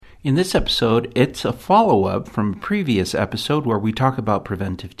In this episode, it's a follow-up from a previous episode where we talk about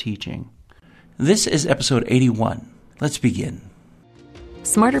preventive teaching. This is episode 81. Let's begin.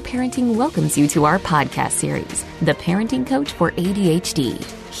 Smarter Parenting welcomes you to our podcast series, The Parenting Coach for ADHD.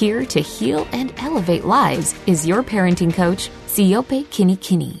 Here to heal and elevate lives is your parenting coach, Siope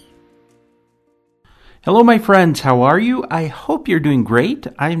Kinikini. Hello, my friends. How are you? I hope you're doing great.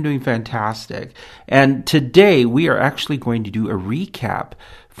 I am doing fantastic. And today we are actually going to do a recap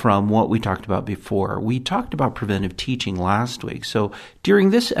from what we talked about before. We talked about preventive teaching last week. So during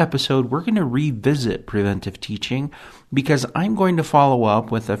this episode, we're going to revisit preventive teaching because I'm going to follow up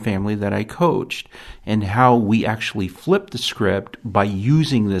with a family that I coached and how we actually flipped the script by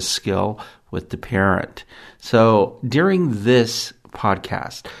using this skill with the parent. So during this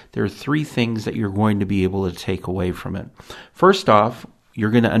podcast, there are three things that you're going to be able to take away from it. First off,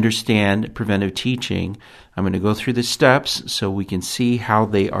 you're going to understand preventive teaching. I'm going to go through the steps so we can see how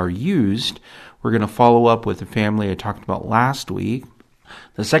they are used. We're going to follow up with the family I talked about last week.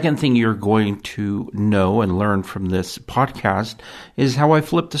 The second thing you're going to know and learn from this podcast is how I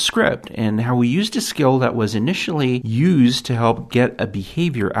flipped the script and how we used a skill that was initially used to help get a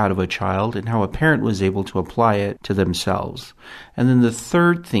behavior out of a child and how a parent was able to apply it to themselves. And then the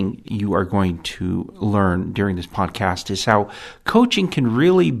third thing you are going to learn during this podcast is how coaching can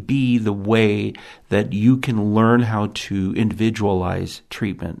really be the way that you can learn how to individualize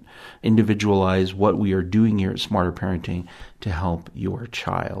treatment, individualize what we are doing here at Smarter Parenting to help your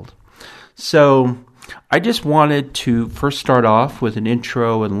child. So I just wanted to first start off with an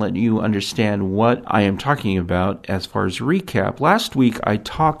intro and let you understand what I am talking about as far as recap. Last week, I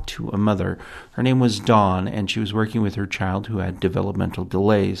talked to a mother. Her name was Dawn, and she was working with her child who had developmental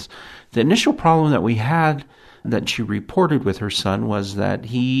delays. The initial problem that we had that she reported with her son was that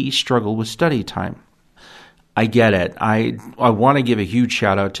he struggled with study time. I get it. I want to give a huge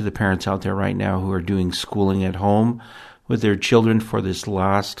shout out to the parents out there right now who are doing schooling at home with their children for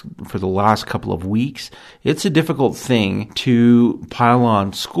the last couple of weeks. It's a difficult thing to pile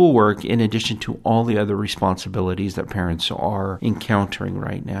on schoolwork in addition to all the other responsibilities that parents are encountering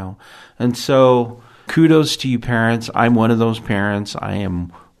right now. And so kudos to you parents. I'm one of those parents. I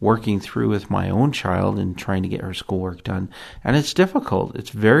am working through with my own child and trying to get her schoolwork done. And it's difficult.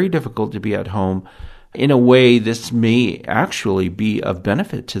 It's very difficult to be at home. In a way, this may actually be of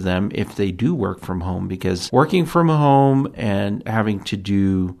benefit to them if they do work from home, because working from home and having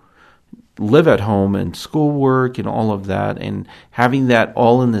to live at home and schoolwork and all of that and having that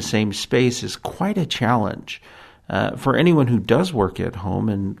all in the same space is quite a challenge. For anyone who does work at home,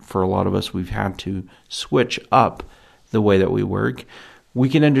 and for a lot of us, we've had to switch up the way that we work, we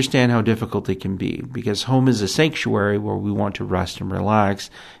can understand how difficult it can be, because home is a sanctuary where we want to rest and relax,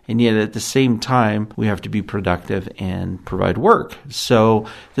 and yet at the same time, we have to be productive and provide work. So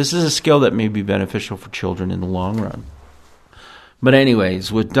this is a skill that may be beneficial for children in the long run. But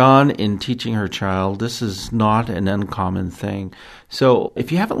anyways, with Dawn in teaching her child, this is not an uncommon thing. So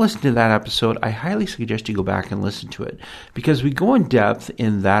if you haven't listened to that episode, I highly suggest you go back and listen to it, because we go in depth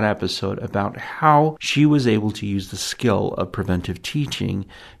in that episode about how she was able to use the skill of preventive teaching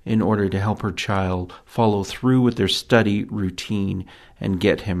in order to help her child follow through with their study routine and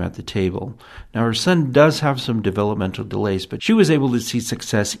get him at the table. Now, her son does have some developmental delays, but she was able to see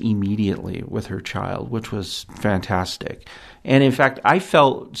success immediately with her child, which was fantastic. And in fact, I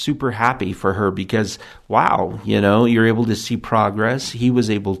felt super happy for her because, wow, you're able to see progress. He was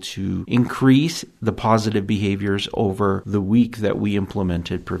able to increase the positive behaviors over the week that we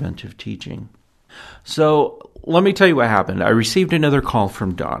implemented preventive teaching. So let me tell you what happened. I received another call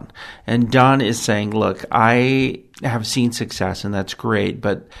from Dawn, and Dawn is saying, look, I have seen success and that's great,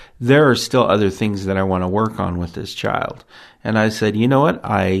 but there are still other things that I want to work on with this child. And I said, you know what?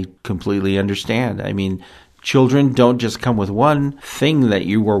 I completely understand. I mean, children don't just come with one thing that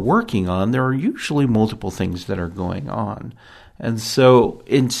you are working on. There are usually multiple things that are going on. And so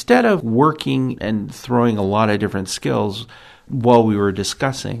instead of working and throwing a lot of different skills while we were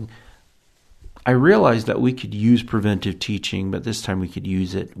discussing, I realized that we could use preventive teaching, but this time we could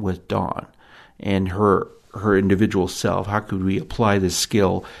use it with Dawn and her individual self. How could we apply this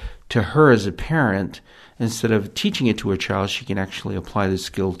skill to her as a parent? Instead of teaching it to a child, she can actually apply the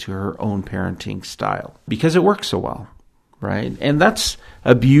skill to her own parenting style because it works so well, right? And that's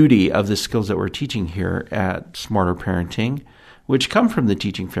a beauty of the skills that we're teaching here at Smarter Parenting, which come from the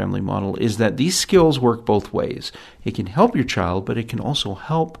teaching family model, is that these skills work both ways. It can help your child, but it can also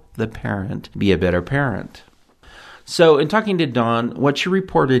help the parent be a better parent. So in talking to Dawn, what she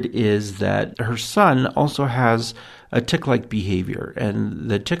reported is that her son also has a tick-like behavior, and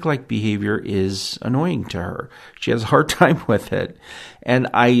the tick-like behavior is annoying to her. She has a hard time with it, and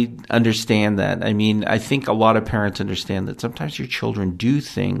I understand that. I mean, I think a lot of parents understand that sometimes your children do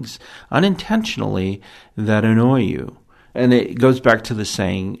things unintentionally that annoy you. And it goes back to the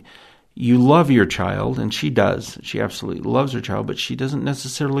saying, you love your child, and she does. She absolutely loves her child, but she doesn't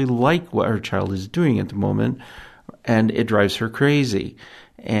necessarily like what her child is doing at the moment, and it drives her crazy.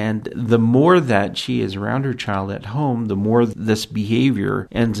 And the more that she is around her child at home, the more this behavior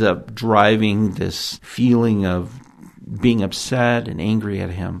ends up driving this feeling of being upset and angry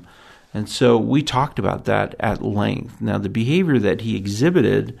at him. And so we talked about that at length. Now, the behavior that he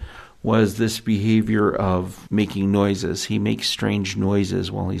exhibited was this behavior of making noises. He makes strange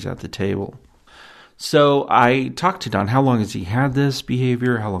noises while he's at the table. So I talked to Don, how long has he had this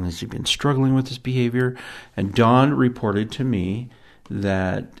behavior? How long has he been struggling with this behavior? And Don reported to me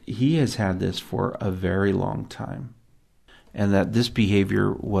that he has had this for a very long time, and that this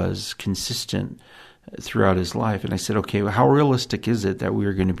behavior was consistent throughout his life. And I said, okay, well, how realistic is it that we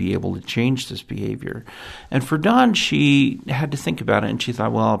are going to be able to change this behavior? And for Dawn, she had to think about it, and she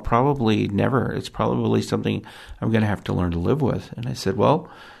thought, well, probably never. It's probably something I'm going to have to learn to live with. And I said, well,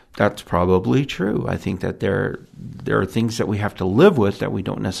 that's probably true. I think that there are things that we have to live with that we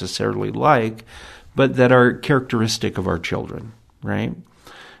don't necessarily like, but that are characteristic of our children, right?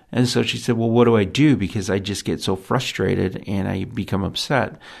 And so she said, well, what do I do? Because I just get so frustrated and I become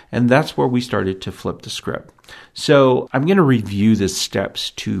upset. And that's where we started to flip the script. So I'm going to review the steps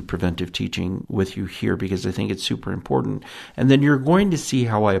to preventive teaching with you here because I think it's super important. And then you're going to see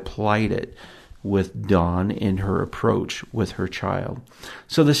how I applied it with Dawn in her approach with her child.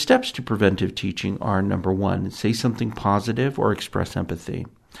 So the steps to preventive teaching are, number 1, say something positive or express empathy.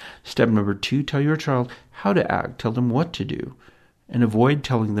 Step number 2, tell your child how to act. Tell them what to do, and avoid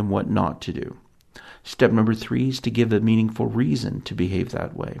telling them what not to do. Step number 3 is to give a meaningful reason to behave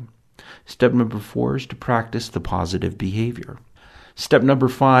that way. Step number 4 is to practice the positive behavior. Step number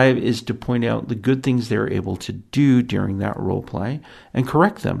 5 is to point out the good things they're able to do during that role play and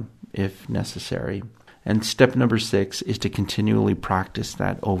correct them if necessary. And step number 6 is to continually practice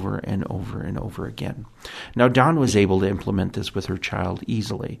that over and over and over again. Now, Dawn was able to implement this with her child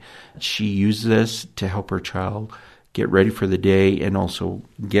easily. She used this to help her child get ready for the day and also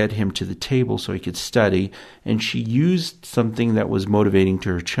get him to the table so he could study. And she used something that was motivating to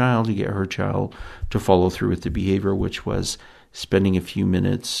her child to get her child to follow through with the behavior, which was spending a few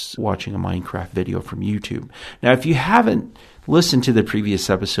minutes watching a Minecraft video from YouTube. Now, if you haven't listened to the previous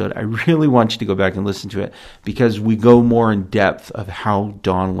episode, I really want you to go back and listen to it because we go more in depth of how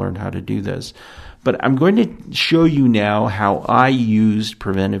Dawn learned how to do this. But I'm going to show you now how I used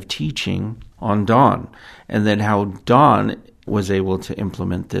preventive teaching on Dawn, and then how Dawn was able to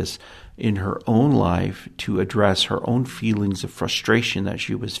implement this in her own life to address her own feelings of frustration that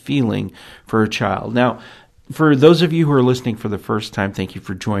she was feeling for her child. Now, for those of you who are listening for the first time, thank you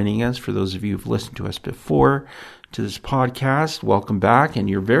for joining us. For those of you who've listened to us before, to this podcast, welcome back. And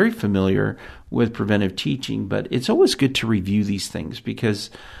you're very familiar with preventive teaching, but it's always good to review these things because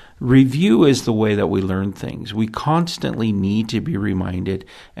review is the way that we learn things. We constantly need to be reminded,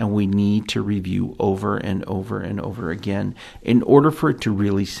 and we need to review over and over and over again in order for it to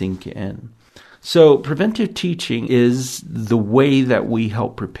really sink in. So preventive teaching is the way that we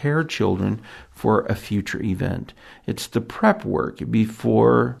help prepare children for a future event. It's the prep work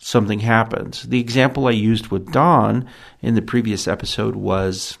before something happens. The example I used with Dawn in the previous episode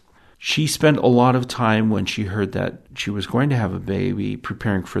was she spent a lot of time when she heard that she was going to have a baby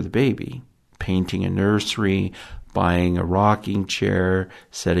preparing for the baby, painting a nursery, buying a rocking chair,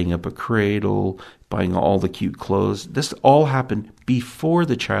 setting up a cradle, buying all the cute clothes. This all happened before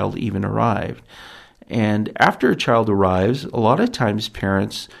the child even arrived. And after a child arrives, a lot of times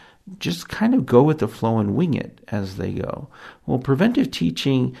parents just kind of go with the flow and wing it as they go. Well, preventive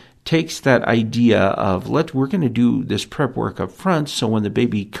teaching takes that idea of we're going to do this prep work up front so when the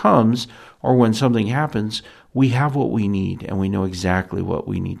baby comes or when something happens, we have what we need and we know exactly what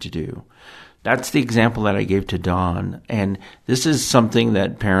we need to do. That's the example that I gave to Dawn, and this is something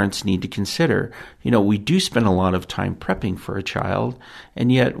that parents need to consider. You know, we do spend a lot of time prepping for a child,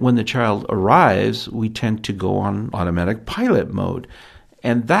 and yet when the child arrives, we tend to go on automatic pilot mode,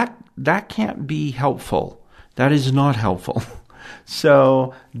 and that can't be helpful. That is not helpful.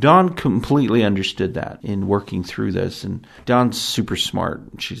 So Dawn completely understood that in working through this. And Dawn's super smart.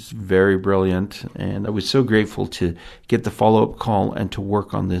 She's very brilliant. And I was so grateful to get the follow-up call and to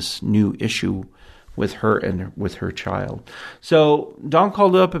work on this new issue with her and with her child. So Dawn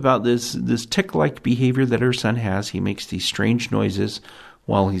called up about this tick-like behavior that her son has. He makes these strange noises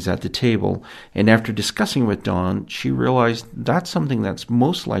while he's at the table. And after discussing with Dawn, she realized that's something that's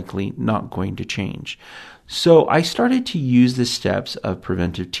most likely not going to change. So I started to use the steps of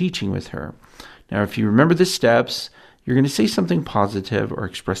preventive teaching with her. Now, if you remember the steps, you're going to say something positive or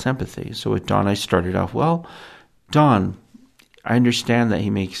express empathy. So with Dawn, I started off, well, Dawn, I understand that he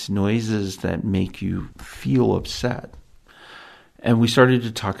makes noises that make you feel upset. And we started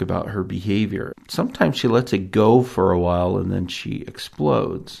to talk about her behavior. Sometimes she lets it go for a while and then she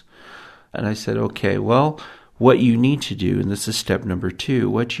explodes. And I said, okay, well, what you need to do, and this is step number 2,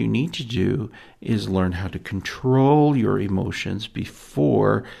 what you need to do is learn how to control your emotions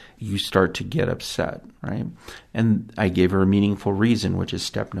before you start to get upset, right? And I gave her a meaningful reason, which is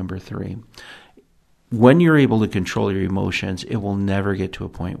step number 3. When you're able to control your emotions, it will never get to a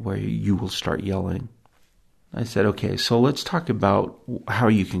point where you will start yelling. I said, okay, so let's talk about how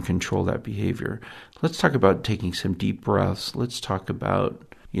you can control that behavior. Let's talk about taking some deep breaths. Let's talk about,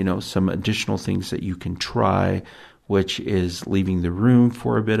 some additional things that you can try, which is leaving the room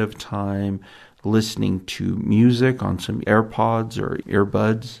for a bit of time, listening to music on some AirPods or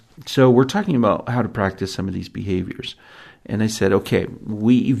earbuds. So we're talking about how to practice some of these behaviors. And I said, okay,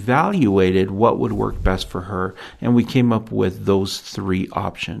 we evaluated what would work best for her, and we came up with those 3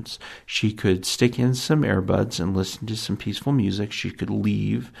 options. She could stick in some earbuds and listen to some peaceful music. She could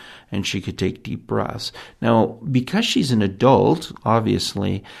leave, and she could take deep breaths. Now, because she's an adult,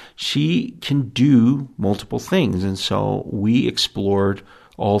 obviously, she can do multiple things, and so we explored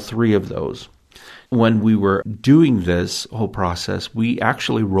all 3 of those. When we were doing this whole process, we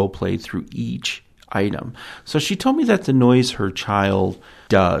actually role-played through each item. So she told me that the noise her child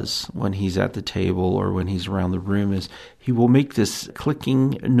does when he's at the table or when he's around the room is he will make this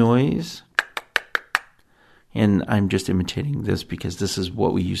clicking noise. And I'm just imitating this because this is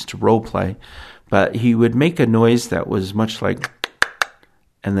what we used to role play. But he would make a noise that was much like,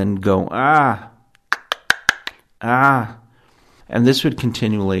 and then go, ah. And this would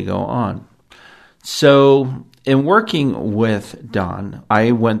continually go on. So in working with Dawn,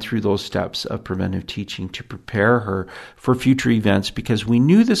 I went through those steps of preventive teaching to prepare her for future events because we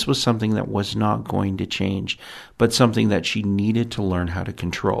knew this was something that was not going to change, but something that she needed to learn how to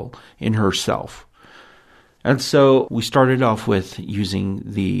control in herself. And so we started off with using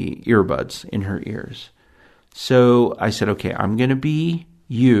the earbuds in her ears. So I said, okay, I'm going to be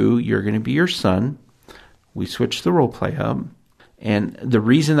you, you're going to be your son. We switched the role play up. And the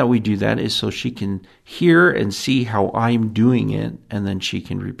reason that we do that is so she can hear and see how I'm doing it, and then she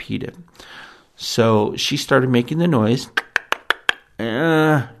can repeat it. So she started making the noise.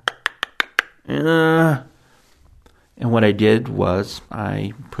 And what I did was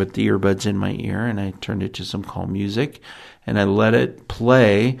I put the earbuds in my ear and I turned it to some calm music, and I let it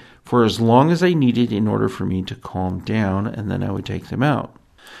play for as long as I needed in order for me to calm down, and then I would take them out.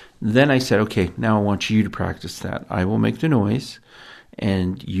 Then I said, okay, now I want you to practice that. I will make the noise,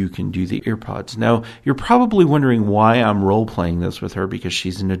 and you can do the earpods. Now, you're probably wondering why I'm role-playing this with her, because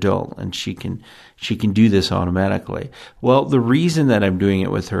she's an adult, and she can do this automatically. Well, the reason that I'm doing it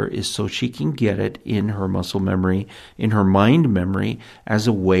with her is so she can get it in her muscle memory, in her mind memory, as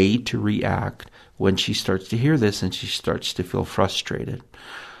a way to react when she starts to hear this and she starts to feel frustrated.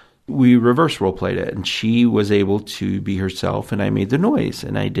 We reverse role played it, and she was able to be herself, and I made the noise,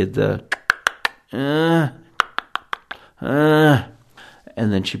 and I did the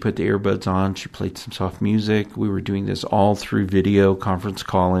and then she put the earbuds on, she played some soft music. We were doing this all through video conference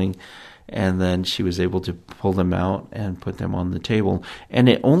calling, and then she was able to pull them out and put them on the table. And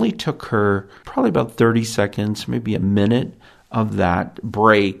it only took her probably about 30 seconds, maybe a minute of that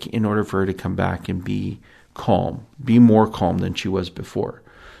break in order for her to come back and be calm, be more calm than she was before.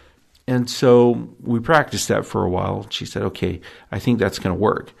 And so we practiced that for a while. She said, okay, I think that's going to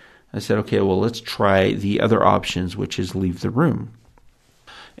work. I said, okay, well, let's try the other options, which is leave the room.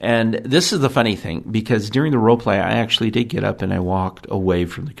 And this is the funny thing, because during the role play, I actually did get up and I walked away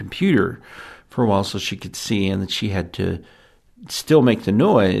from the computer for a while so she could see, and that she had to still make the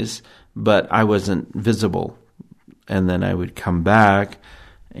noise, but I wasn't visible. And then I would come back,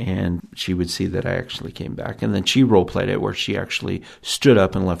 and she would see that I actually came back. And then she role-played it where she actually stood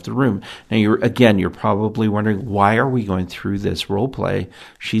up and left the room. Now, you're probably wondering, why are we going through this role-play?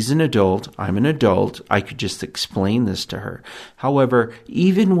 She's an adult. I'm an adult. I could just explain this to her. However,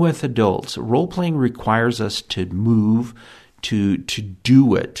 even with adults, role-playing requires us to move, to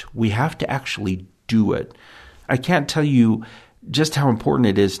do it. We have to actually do it. I can't tell you just how important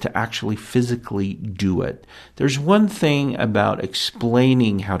it is to actually physically do it. There's one thing about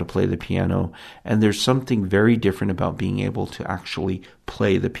explaining how to play the piano, and there's something very different about being able to actually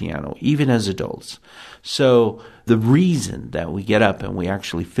play the piano, even as adults. So the reason that we get up and we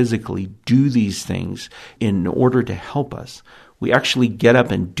actually physically do these things in order to help us, we actually get up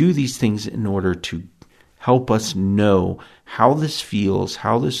and do these things in order to help us know how this feels,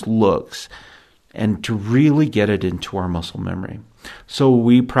 how this looks, and to really get it into our muscle memory. So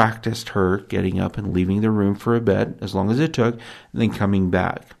we practiced her getting up and leaving the room for a bit, as long as it took, and then coming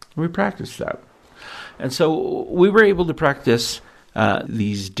back. We practiced that. And so we were able to practice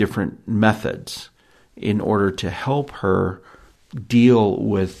these different methods in order to help her deal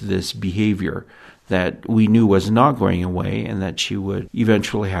with this behavior that we knew was not going away and that she would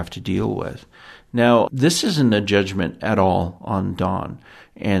eventually have to deal with. Now, this isn't a judgment at all on Dawn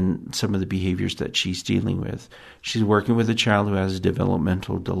and some of the behaviors that she's dealing with. She's working with a child who has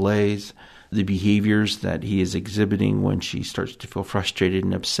developmental delays. The behaviors that he is exhibiting when she starts to feel frustrated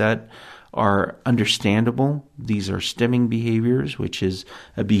and upset are understandable. These are stimming behaviors, which is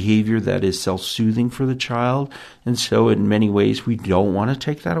a behavior that is self-soothing for the child. And so in many ways, we don't want to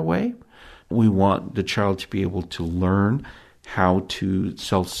take that away. We want the child to be able to learn how to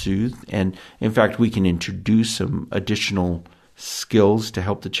self-soothe. And in fact, we can introduce some additional skills to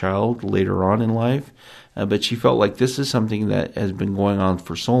help the child later on in life. But she felt like this is something that has been going on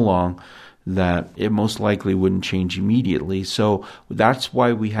for so long that it most likely wouldn't change immediately. So that's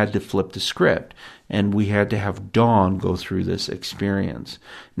why we had to flip the script, and we had to have Dawn go through this experience.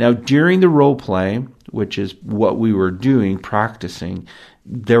 Now, during the role play, which is what we were doing, practicing,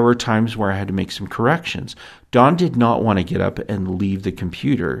 there were times where I had to make some corrections. Dawn did not want to get up and leave the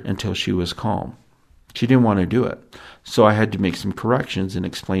computer until she was calm. She didn't want to do it. So I had to make some corrections and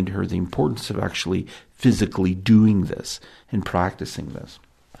explain to her the importance of actually physically doing this and practicing this.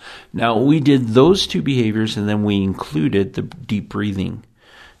 Now, we did those two behaviors, and then we included the deep breathing.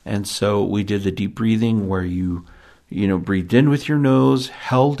 And so we did the deep breathing where you breathed in with your nose,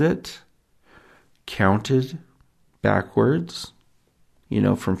 held it, counted backwards,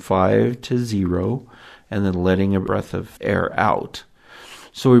 from 5 to 0, and then letting a breath of air out.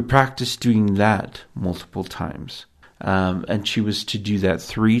 So we practiced doing that multiple times. And she was to do that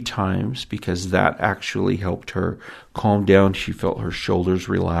 3 times because that actually helped her calm down. She felt her shoulders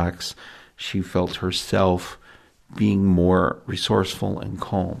relax. She felt herself being more resourceful and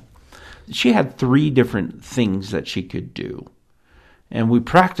calm. She had 3 different things that she could do. And we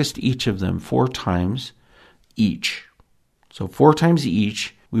practiced each of them 4 times each. So 4 times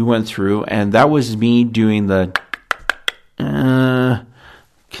each we went through, and that was me doing the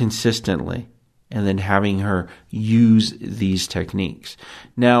consistently, and then having her use these techniques.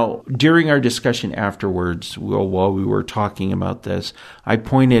 Now, during our discussion afterwards, while we were talking about this, I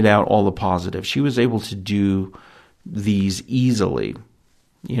pointed out all the positives. She was able to do these easily,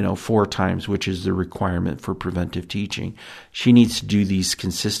 4 times, which is the requirement for preventive teaching. She needs to do these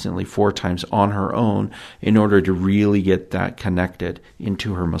consistently 4 times on her own in order to really get that connected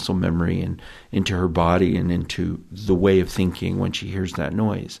into her muscle memory and into her body and into the way of thinking when she hears that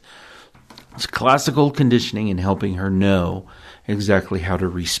noise. It's classical conditioning and helping her know exactly how to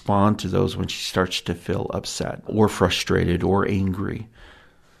respond to those when she starts to feel upset or frustrated or angry.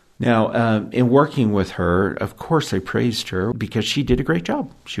 Now, in working with her, of course, I praised her because she did a great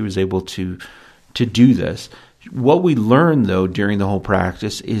job. She was able to do this. What we learned, though, during the whole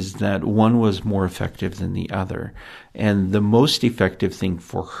practice is that one was more effective than the other. And the most effective thing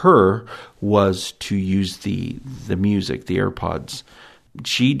for her was to use the music, the AirPods.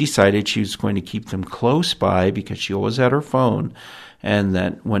 She decided she was going to keep them close by because she always had her phone, and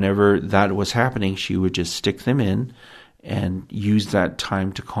that whenever that was happening, she would just stick them in and use that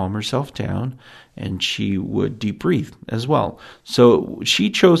time to calm herself down, and she would deep breathe as well. So she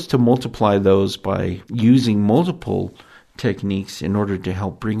chose to multiply those by using multiple techniques in order to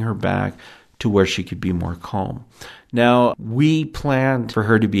help bring her back to where she could be more calm. Now, we planned for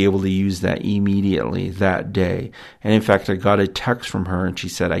her to be able to use that immediately that day. And in fact, I got a text from her and she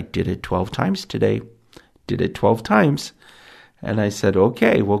said, I did it 12 times today. Did it 12 times. And I said,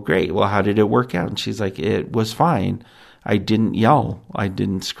 okay, well, great. Well, how did it work out? And she's like, it was fine. I didn't yell. I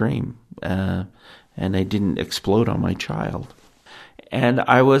didn't scream. And I didn't explode on my child. And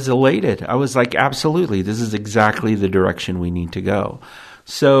I was elated. I was like, absolutely, this is exactly the direction we need to go.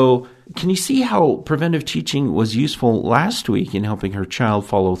 So can you see how preventive teaching was useful last week in helping her child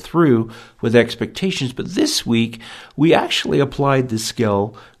follow through with expectations? But this week, we actually applied the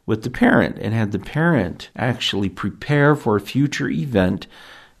skill with the parent and had the parent actually prepare for a future event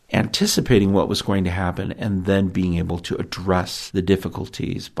anticipating what was going to happen and then being able to address the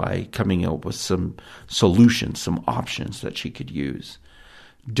difficulties by coming up with some solutions, some options that she could use.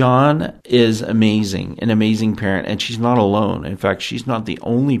 Dawn is amazing, an amazing parent, and she's not alone. In fact, she's not the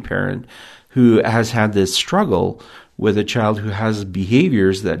only parent who has had this struggle with a child who has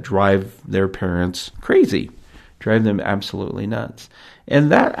behaviors that drive their parents crazy, drive them absolutely nuts.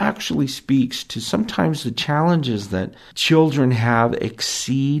 And that actually speaks to sometimes the challenges that children have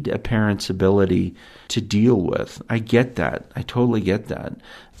exceed a parent's ability to deal with. I get that. I totally get that.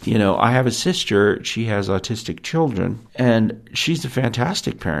 I have a sister, she has autistic children, and she's a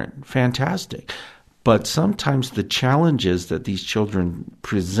fantastic parent, fantastic. But sometimes the challenges that these children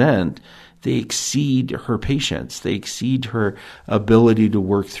present, they exceed her patience. They exceed her ability to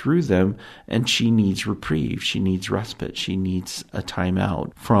work through them, and she needs reprieve. She needs respite. She needs a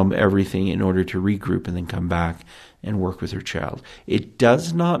timeout from everything in order to regroup and then come back and work with her child. It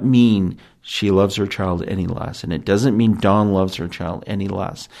does not mean she loves her child any less, and it doesn't mean Dawn loves her child any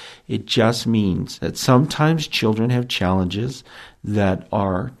less. It just means that sometimes children have challenges that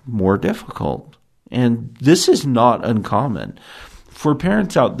are more difficult, and this is not uncommon. For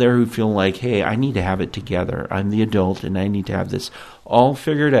parents out there who feel like, hey, I need to have it together, I'm the adult and I need to have this all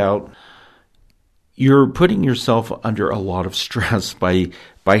figured out, you're putting yourself under a lot of stress by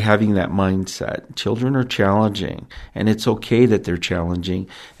having that mindset. Children are challenging, and it's okay that they're challenging,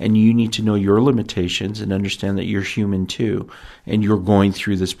 and you need to know your limitations and understand that you're human too, and you're going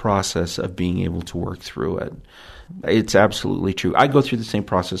through this process of being able to work through it. It's absolutely true. I go through the same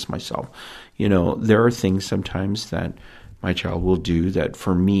process myself. There are things sometimes that my child will do that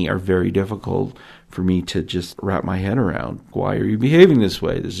for me are very difficult for me to just wrap my head around. Why are you behaving this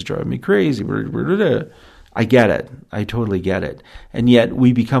way? This is driving me crazy. I get it. I totally get it. And yet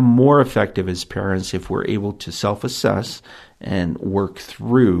we become more effective as parents if we're able to self-assess and work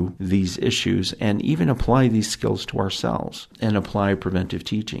through these issues and even apply these skills to ourselves and apply preventive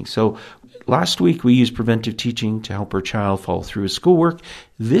teaching. So last week we used preventive teaching to help our child follow through his schoolwork.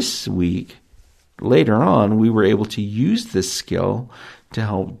 This week, later on, we were able to use this skill to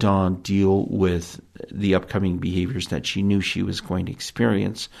help Dawn deal with the upcoming behaviors that she knew she was going to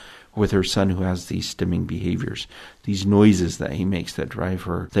experience with her son who has these stimming behaviors, these noises that he makes that drive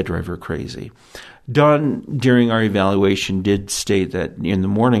her crazy. Dawn, during our evaluation, did state that in the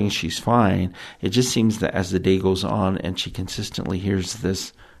morning she's fine. It just seems that as the day goes on and she consistently hears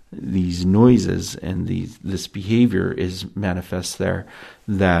these noises and this behavior is manifest there,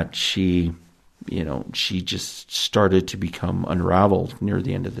 that she just started to become unraveled near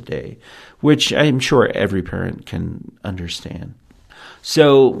the end of the day, which I'm sure every parent can understand.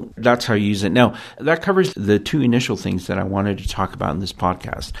 So that's how you use it. Now, that covers the two initial things that I wanted to talk about in this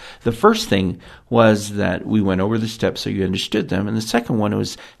podcast. The first thing was that we went over the steps so you understood them. And the second one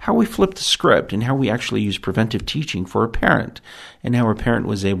was how we flipped the script and how we actually use preventive teaching for a parent and how a parent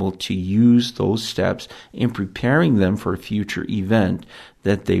was able to use those steps in preparing them for a future event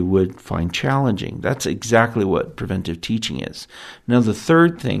that they would find challenging. That's exactly what preventive teaching is. Now, the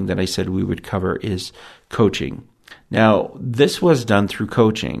third thing that I said we would cover is coaching. Now, this was done through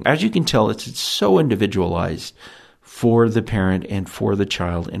coaching. As you can tell, it's so individualized for the parent and for the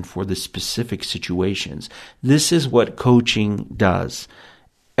child and for the specific situations. This is what coaching does.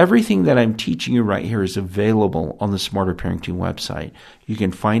 Everything that I'm teaching you right here is available on the Smarter Parenting website. You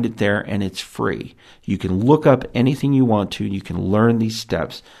can find it there and it's free. You can look up anything you want to. You can learn these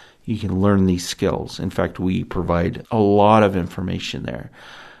steps. You can learn these skills. In fact, we provide a lot of information there.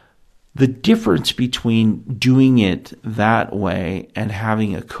 The difference between doing it that way and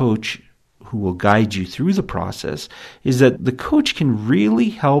having a coach who will guide you through the process is that the coach can really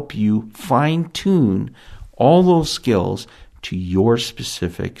help you fine-tune all those skills to your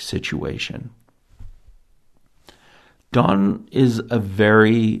specific situation. Dawn is a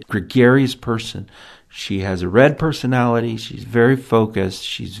very gregarious person. She has a red personality. She's very focused.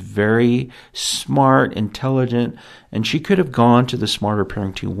 She's very smart, intelligent, and she could have gone to the Smarter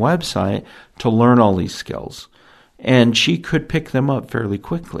Parenting website to learn all these skills. And she could pick them up fairly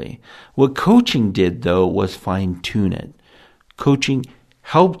quickly. What coaching did, though, was fine-tune it. Coaching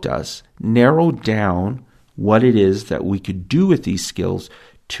helped us narrow down what it is that we could do with these skills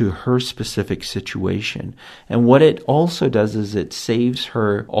to her specific situation. And what it also does is it saves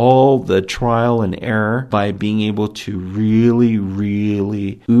her all the trial and error by being able to really,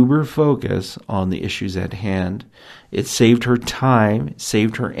 really uber focus on the issues at hand. It saved her time,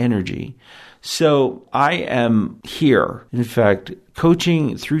 saved her energy. So I am here. In fact,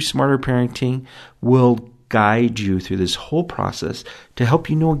 coaching through Smarter Parenting will guide you through this whole process to help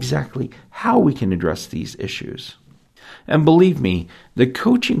you know exactly how we can address these issues. And believe me, the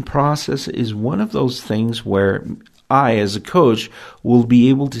coaching process is one of those things where I, as a coach, will be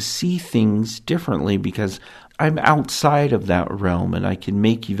able to see things differently because I'm outside of that realm and I can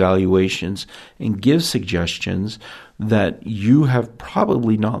make evaluations and give suggestions that you have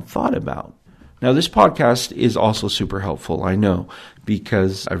probably not thought about. Now, this podcast is also super helpful, I know,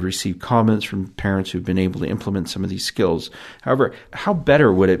 because I've received comments from parents who've been able to implement some of these skills. However, how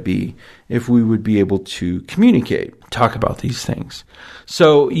better would it be if we would be able to communicate, talk about these things?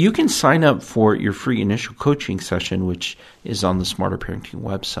 So you can sign up for your free initial coaching session, which is on the Smarter Parenting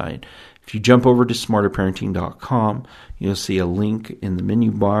website. If you jump over to smarterparenting.com, you'll see a link in the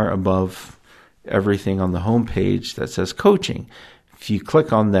menu bar above everything on the homepage that says coaching. If you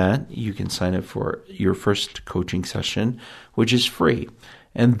click on that, you can sign up for your first coaching session, which is free.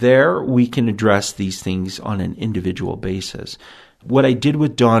 And there we can address these things on an individual basis. What I did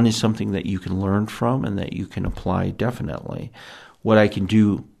with Dawn is something that you can learn from and that you can apply definitely. What I can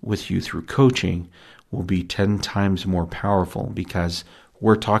do with you through coaching will be 10 times more powerful because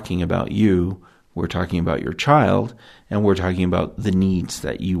we're talking about you, we're talking about your child, and we're talking about the needs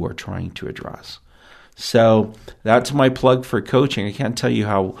that you are trying to address. So that's my plug for coaching. I can't tell you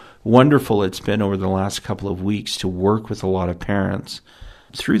how wonderful it's been over the last couple of weeks to work with a lot of parents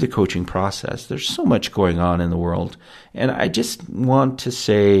through the coaching process. There's so much going on in the world. And I just want to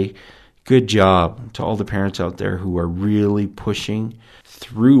say good job to all the parents out there who are really pushing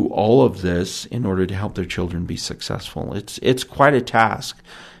through all of this in order to help their children be successful. It's quite a task.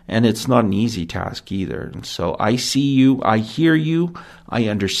 And it's not an easy task either. And so I see you, I hear you, I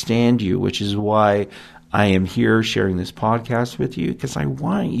understand you, which is why I am here sharing this podcast with you, because I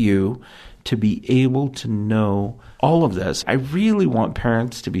want you to be able to know all of this. I really want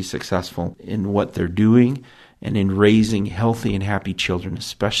parents to be successful in what they're doing and in raising healthy and happy children,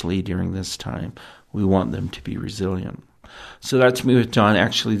 especially during this time. We want them to be resilient. So that's me with Dawn.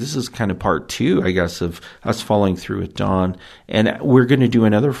 Actually, this is kind of part 2, I guess, of us following through with Dawn. And we're going to do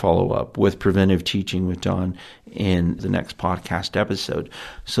another follow-up with Preventive Teaching with Dawn in the next podcast episode.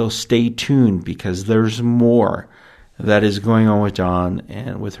 So stay tuned because there's more that is going on with Dawn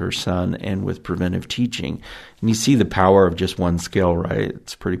and with her son and with Preventive Teaching. And you see the power of just one skill, right?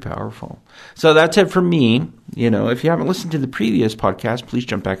 It's pretty powerful. So that's it for me. If you haven't listened to the previous podcast, please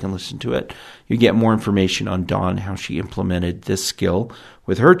jump back and listen to it. You get more information on Dawn, how she implemented this skill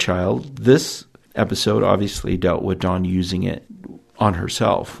with her child. This episode obviously dealt with Dawn using it on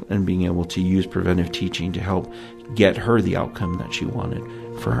herself and being able to use Preventive Teaching to help get her the outcome that she wanted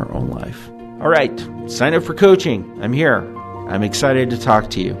for her own life. All right, sign up for coaching. I'm here. I'm excited to talk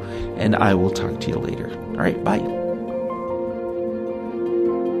to you, and I will talk to you later. All right, bye.